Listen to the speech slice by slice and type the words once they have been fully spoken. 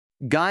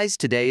Guys,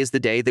 today is the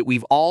day that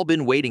we've all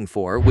been waiting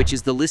for, which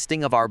is the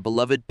listing of our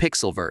beloved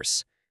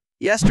PixelVerse.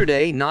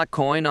 Yesterday,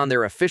 Notcoin on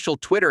their official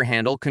Twitter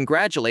handle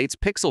congratulates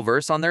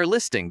PixelVerse on their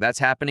listing that's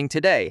happening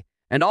today,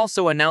 and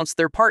also announced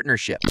their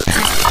partnership.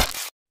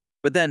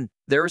 But then,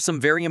 there are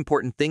some very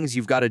important things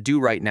you've got to do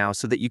right now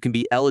so that you can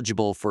be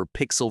eligible for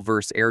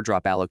PixelVerse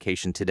airdrop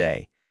allocation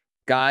today.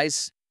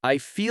 Guys, I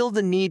feel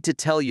the need to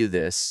tell you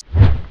this.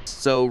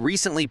 So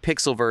recently,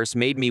 PixelVerse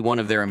made me one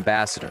of their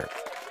ambassadors.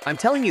 I'm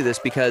telling you this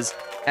because,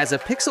 as a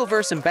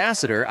PixelVerse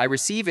ambassador, I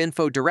receive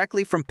info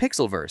directly from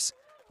PixelVerse,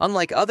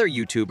 unlike other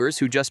YouTubers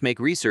who just make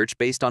research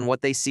based on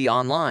what they see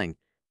online.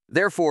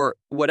 Therefore,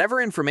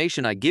 whatever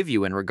information I give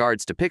you in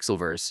regards to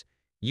PixelVerse,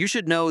 you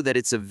should know that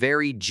it's a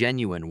very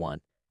genuine one.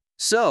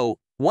 So,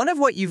 one of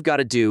what you've got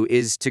to do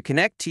is to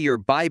connect to your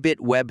Bybit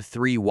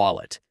Web3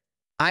 wallet.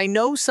 I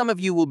know some of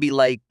you will be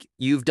like,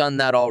 you've done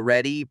that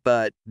already,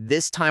 but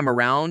this time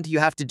around, you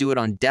have to do it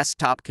on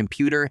desktop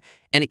computer,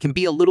 and it can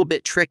be a little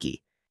bit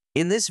tricky.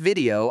 In this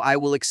video, I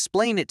will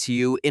explain it to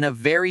you in a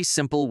very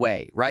simple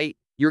way, right?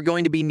 You're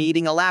going to be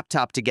needing a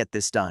laptop to get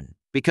this done,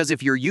 because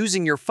if you're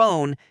using your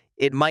phone,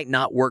 it might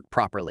not work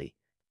properly.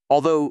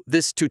 Although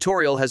this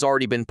tutorial has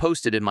already been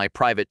posted in my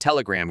private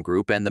Telegram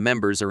group and the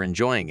members are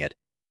enjoying it.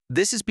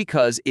 This is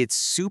because it's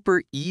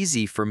super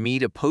easy for me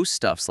to post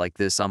stuffs like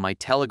this on my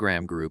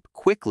Telegram group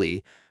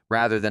quickly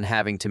rather than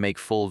having to make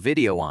full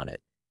video on it.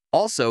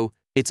 Also,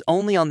 it's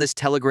only on this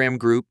Telegram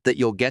group that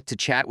you'll get to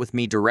chat with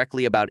me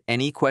directly about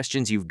any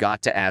questions you've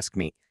got to ask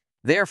me.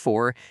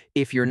 Therefore,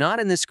 if you're not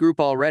in this group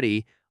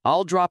already,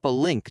 I'll drop a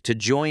link to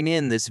join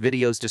in this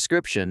video's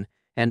description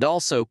and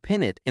also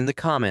pin it in the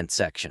comment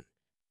section.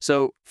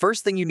 So,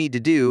 first thing you need to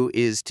do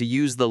is to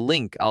use the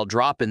link I'll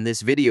drop in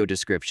this video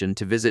description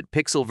to visit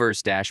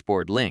PixelVerse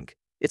dashboard link.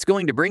 It's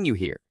going to bring you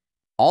here.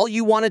 All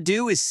you want to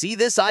do is see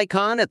this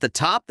icon at the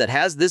top that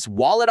has this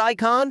wallet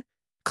icon?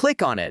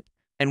 Click on it.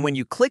 And when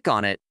you click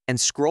on it and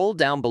scroll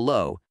down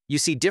below, you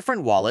see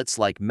different wallets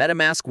like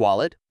MetaMask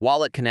Wallet,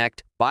 Wallet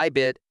Connect,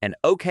 Bybit, and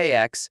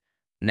OKX.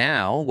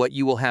 Now, what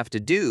you will have to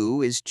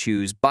do is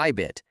choose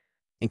Bybit.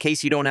 In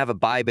case you don't have a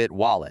Bybit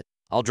wallet,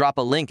 I'll drop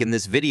a link in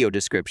this video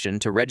description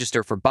to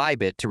register for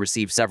Bybit to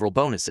receive several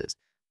bonuses.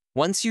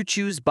 Once you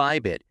choose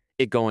Bybit,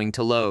 it's going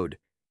to load.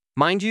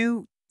 Mind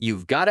you,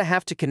 you've got to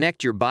have to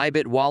connect your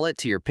Bybit wallet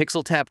to your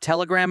PixelTap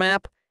Telegram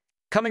app.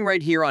 Coming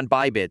right here on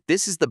Bybit,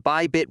 this is the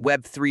Bybit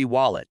Web3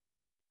 wallet.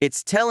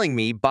 It's telling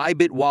me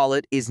Bybit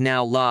wallet is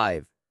now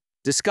live.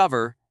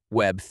 Discover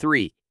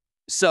Web3.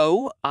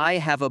 So, I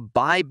have a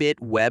Bybit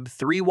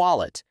Web3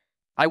 wallet.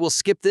 I will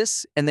skip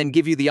this and then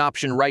give you the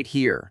option right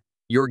here,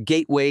 your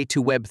gateway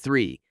to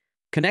Web3.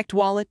 Connect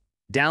wallet,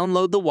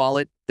 download the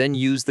wallet, then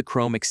use the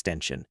Chrome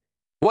extension.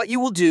 What you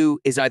will do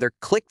is either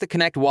click the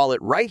Connect wallet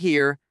right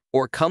here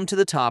or come to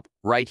the top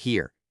right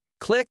here.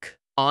 Click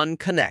on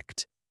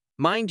Connect.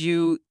 Mind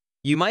you,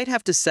 you might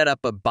have to set up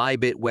a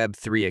Bybit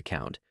Web3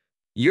 account.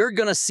 You're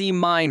going to see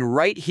mine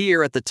right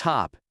here at the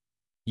top.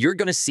 You're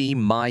going to see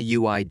my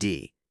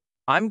UID.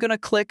 I'm going to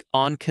click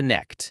on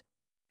Connect.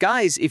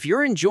 Guys, if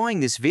you're enjoying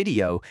this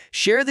video,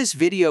 share this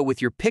video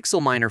with your Pixel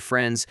Miner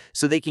friends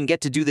so they can get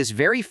to do this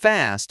very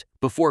fast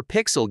before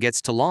Pixel gets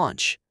to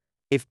launch.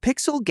 If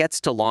Pixel gets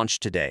to launch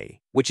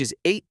today, which is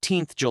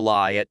 18th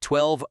July at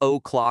 12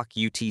 o'clock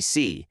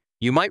UTC,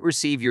 you might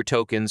receive your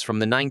tokens from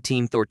the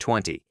 19th or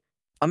 20th.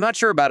 I'm not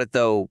sure about it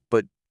though,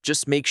 but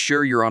just make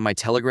sure you're on my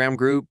Telegram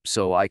group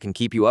so I can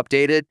keep you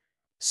updated.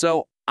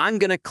 So I'm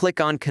going to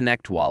click on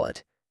Connect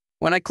Wallet.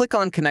 When I click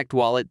on Connect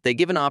Wallet, they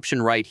give an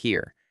option right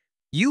here.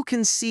 You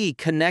can see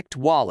Connect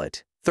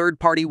Wallet,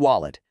 third-party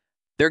wallet.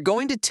 They're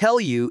going to tell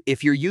you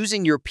if you're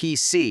using your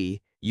PC,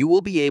 you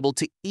will be able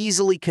to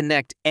easily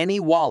connect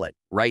any wallet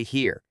right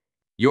here.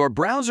 Your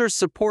browser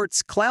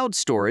supports cloud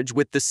storage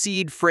with the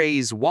seed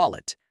phrase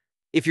wallet.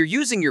 If you're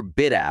using your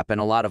Bit app and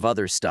a lot of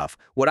other stuff,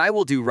 what I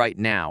will do right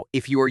now,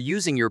 if you are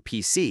using your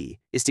PC,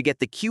 is to get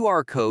the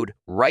QR code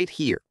right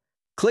here.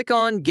 Click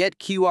on Get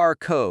QR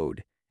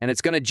Code, and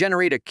it's going to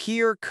generate a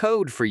QR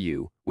code for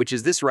you, which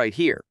is this right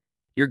here.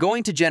 You're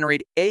going to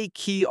generate a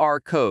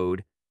QR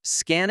code,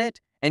 scan it,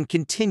 and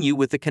continue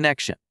with the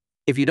connection.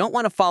 If you don't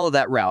want to follow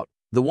that route,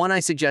 the one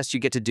I suggest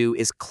you get to do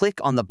is click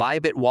on the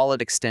Bybit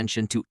Wallet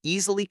extension to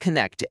easily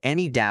connect to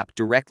any dApp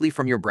directly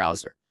from your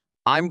browser.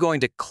 I'm going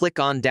to click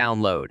on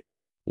Download.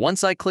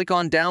 Once I click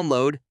on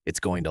Download, it's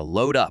going to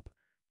load up.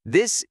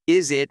 This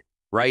is it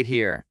right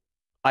here.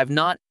 I've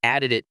not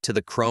added it to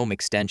the Chrome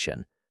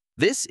extension.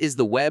 This is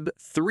the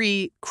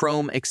Web3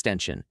 Chrome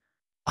extension.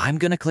 I'm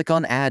going to click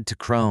on Add to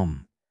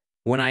Chrome.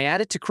 When I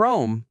add it to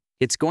Chrome,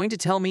 it's going to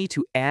tell me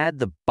to add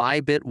the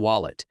Bybit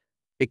wallet.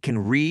 It can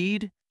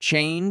read,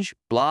 change,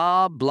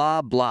 blah,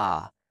 blah,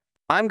 blah.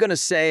 I'm going to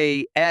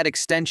say Add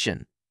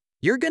Extension.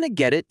 You're going to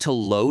get it to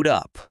load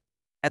up.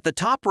 At the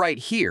top right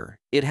here,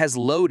 it has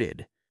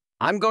loaded.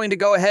 I'm going to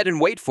go ahead and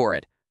wait for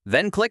it,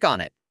 then click on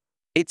it.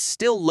 It's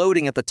still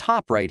loading at the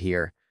top right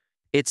here.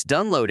 It's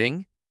done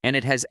loading, and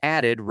it has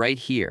added right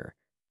here.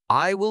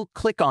 I will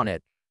click on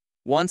it.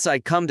 Once I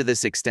come to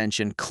this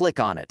extension, click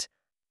on it.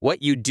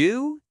 What you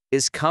do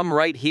is come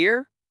right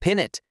here, pin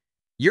it,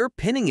 You're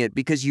pinning it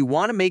because you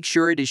want to make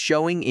sure it is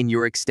showing in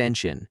your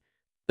extension.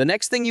 The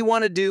next thing you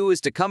want to do is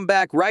to come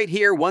back right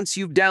here once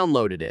you've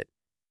downloaded it.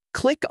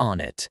 Click on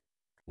it.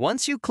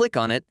 Once you click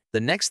on it, the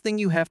next thing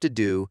you have to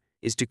do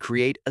is to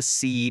create a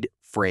seed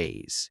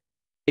phrase.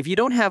 If you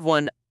don't have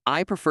one,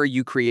 I prefer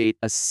you create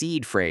a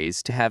seed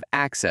phrase to have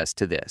access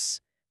to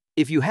this.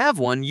 If you have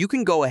one, you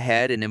can go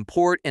ahead and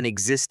import an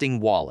existing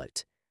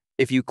wallet.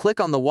 If you click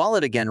on the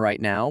wallet again right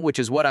now, which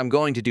is what I'm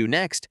going to do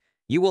next,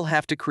 you will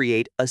have to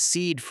create a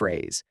seed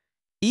phrase.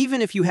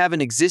 Even if you have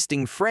an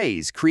existing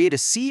phrase, create a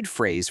seed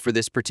phrase for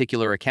this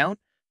particular account.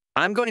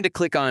 I'm going to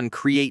click on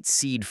Create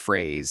Seed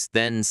Phrase,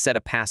 then set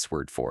a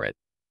password for it.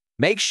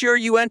 Make sure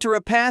you enter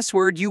a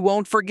password you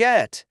won't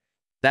forget.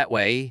 That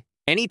way,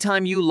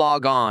 anytime you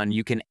log on,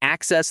 you can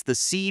access the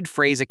seed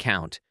phrase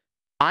account.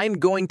 I'm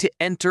going to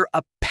enter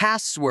a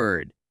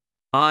password.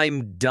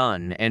 I'm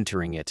done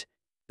entering it.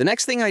 The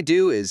next thing I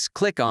do is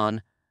click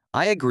on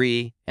I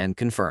agree and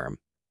confirm.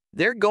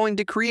 They're going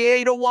to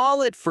create a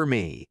wallet for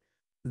me.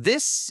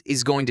 This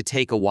is going to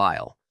take a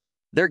while.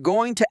 They're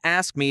going to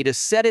ask me to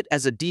set it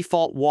as a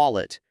default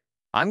wallet.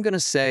 I'm going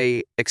to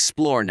say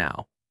Explore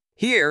now.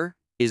 Here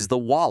is the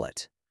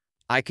wallet.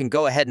 I can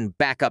go ahead and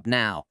back up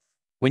now.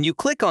 When you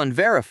click on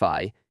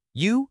Verify,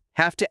 you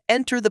have to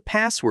enter the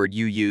password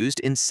you used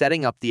in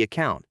setting up the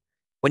account.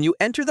 When you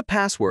enter the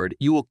password,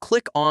 you will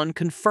click on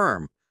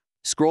Confirm.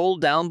 Scroll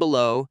down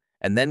below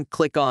and then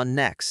click on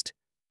Next.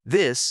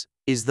 This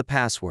is the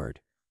password.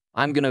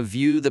 I'm going to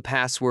view the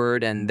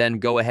password and then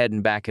go ahead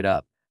and back it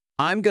up.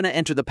 I'm going to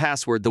enter the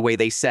password the way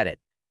they said it.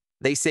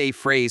 They say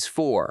phrase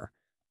 4.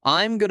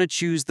 I'm going to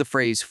choose the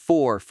phrase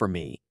 4 for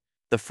me.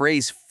 The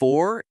phrase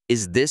 4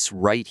 is this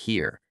right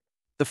here.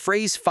 The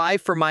phrase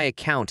 5 for my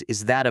account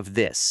is that of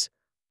this.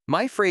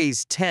 My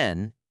phrase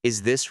 10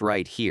 is this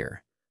right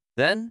here.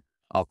 Then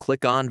I'll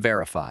click on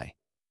Verify.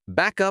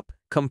 Backup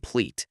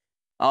complete.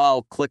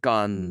 I'll click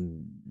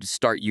on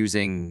Start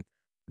using.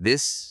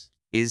 This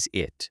is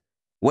it.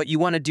 What you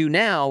want to do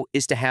now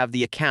is to have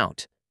the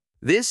account.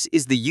 This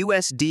is the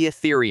USD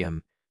Ethereum.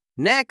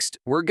 Next,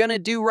 we're going to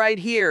do right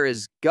here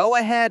is go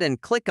ahead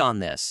and click on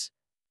this.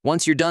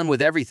 Once you're done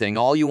with everything,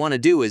 all you want to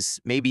do is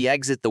maybe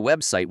exit the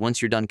website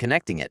once you're done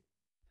connecting it.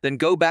 Then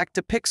go back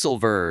to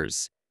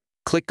PixelVerse.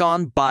 Click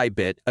on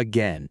Bybit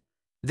again.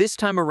 This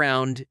time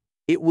around,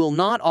 it will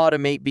not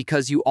automate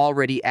because you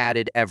already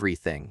added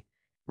everything.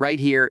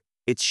 Right here,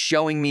 it's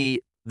showing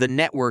me the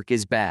network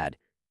is bad.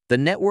 The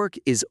network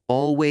is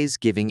always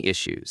giving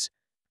issues.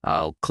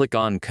 I'll click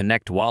on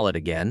Connect Wallet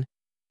again.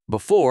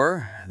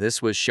 Before, this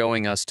was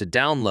showing us to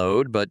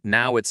download, but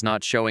now it's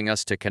not showing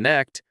us to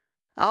connect.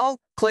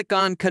 I'll click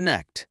on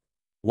Connect.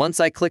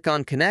 Once I click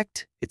on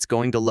Connect, it's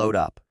going to load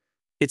up.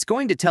 It's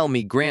going to tell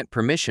me Grant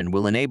Permission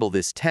will enable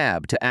this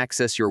tab to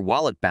access your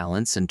wallet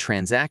balance and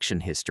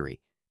transaction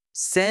history.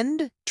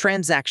 Send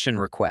transaction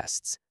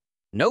requests.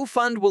 No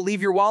fund will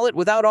leave your wallet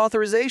without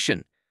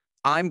authorization.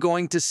 I'm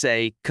going to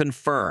say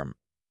Confirm.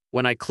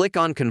 When I click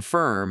on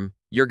Confirm,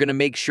 you're going to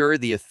make sure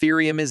the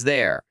Ethereum is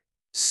there.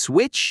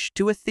 Switch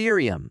to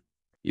Ethereum.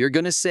 You're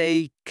going to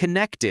say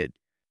Connected.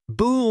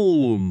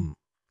 Boom!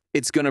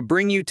 It's going to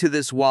bring you to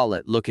this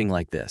wallet looking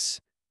like this.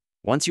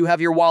 Once you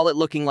have your wallet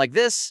looking like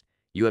this,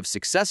 you have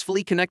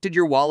successfully connected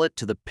your wallet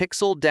to the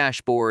Pixel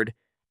dashboard.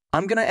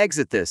 I'm going to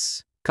exit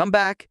this. Come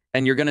back,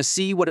 and you're going to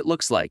see what it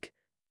looks like.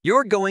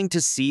 You're going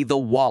to see the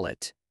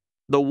wallet.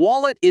 The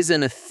wallet is an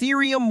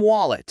Ethereum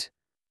wallet.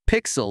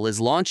 Pixel is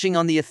launching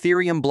on the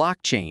Ethereum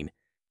blockchain.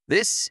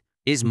 This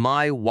is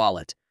my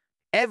wallet.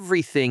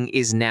 Everything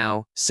is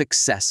now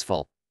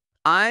successful.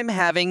 I'm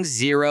having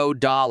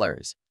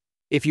 $0.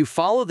 If you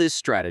follow this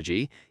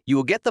strategy, you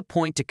will get the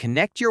point to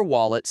connect your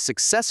wallet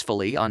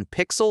successfully on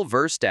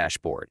PixelVerse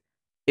dashboard.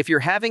 If you're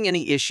having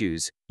any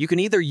issues, you can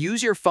either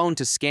use your phone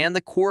to scan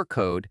the QR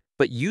code,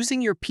 but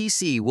using your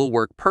PC will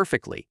work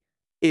perfectly.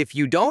 If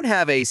you don't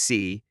have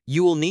AC,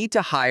 you will need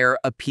to hire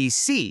a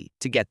PC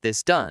to get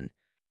this done.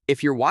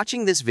 If you're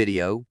watching this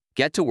video,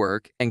 get to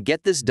work and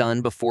get this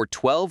done before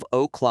 12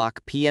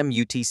 o'clock p.m.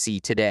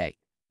 UTC today.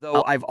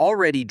 Though I've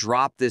already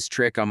dropped this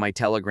trick on my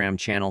Telegram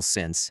channel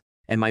since,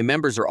 and my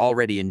members are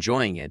already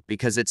enjoying it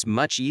because it's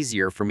much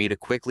easier for me to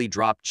quickly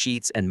drop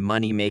cheats and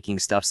money-making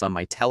stuffs on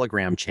my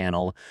Telegram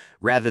channel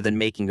rather than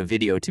making a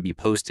video to be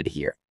posted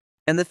here.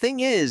 And the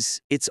thing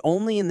is, it's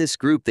only in this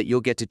group that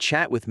you'll get to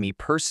chat with me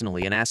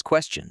personally and ask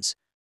questions.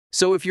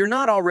 So if you're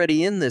not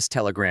already in this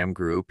Telegram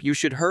group, you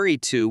should hurry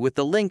to with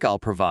the link I'll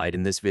provide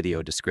in this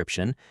video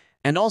description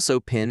and also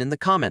pin in the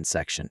comment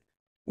section.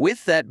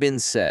 With that being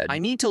said, I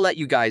need to let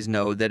you guys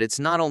know that it's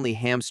not only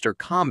Hamster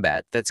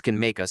Combat that can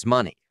make us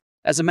money.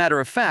 As a matter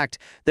of fact,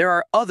 there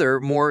are other,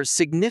 more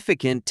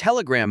significant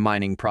Telegram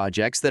mining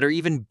projects that are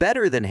even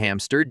better than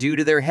Hamster due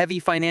to their heavy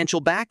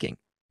financial backing.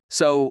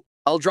 So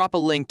I'll drop a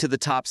link to the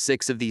top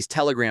 6 of these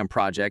Telegram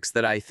projects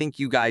that I think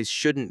you guys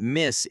shouldn't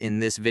miss in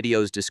this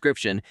video's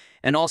description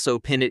and also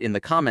pin it in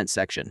the comment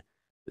section.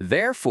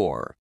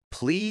 Therefore,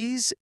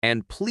 please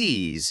and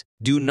please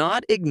do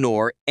not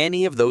ignore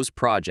any of those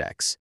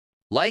projects.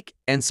 Like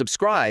and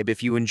subscribe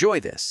if you enjoy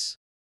this.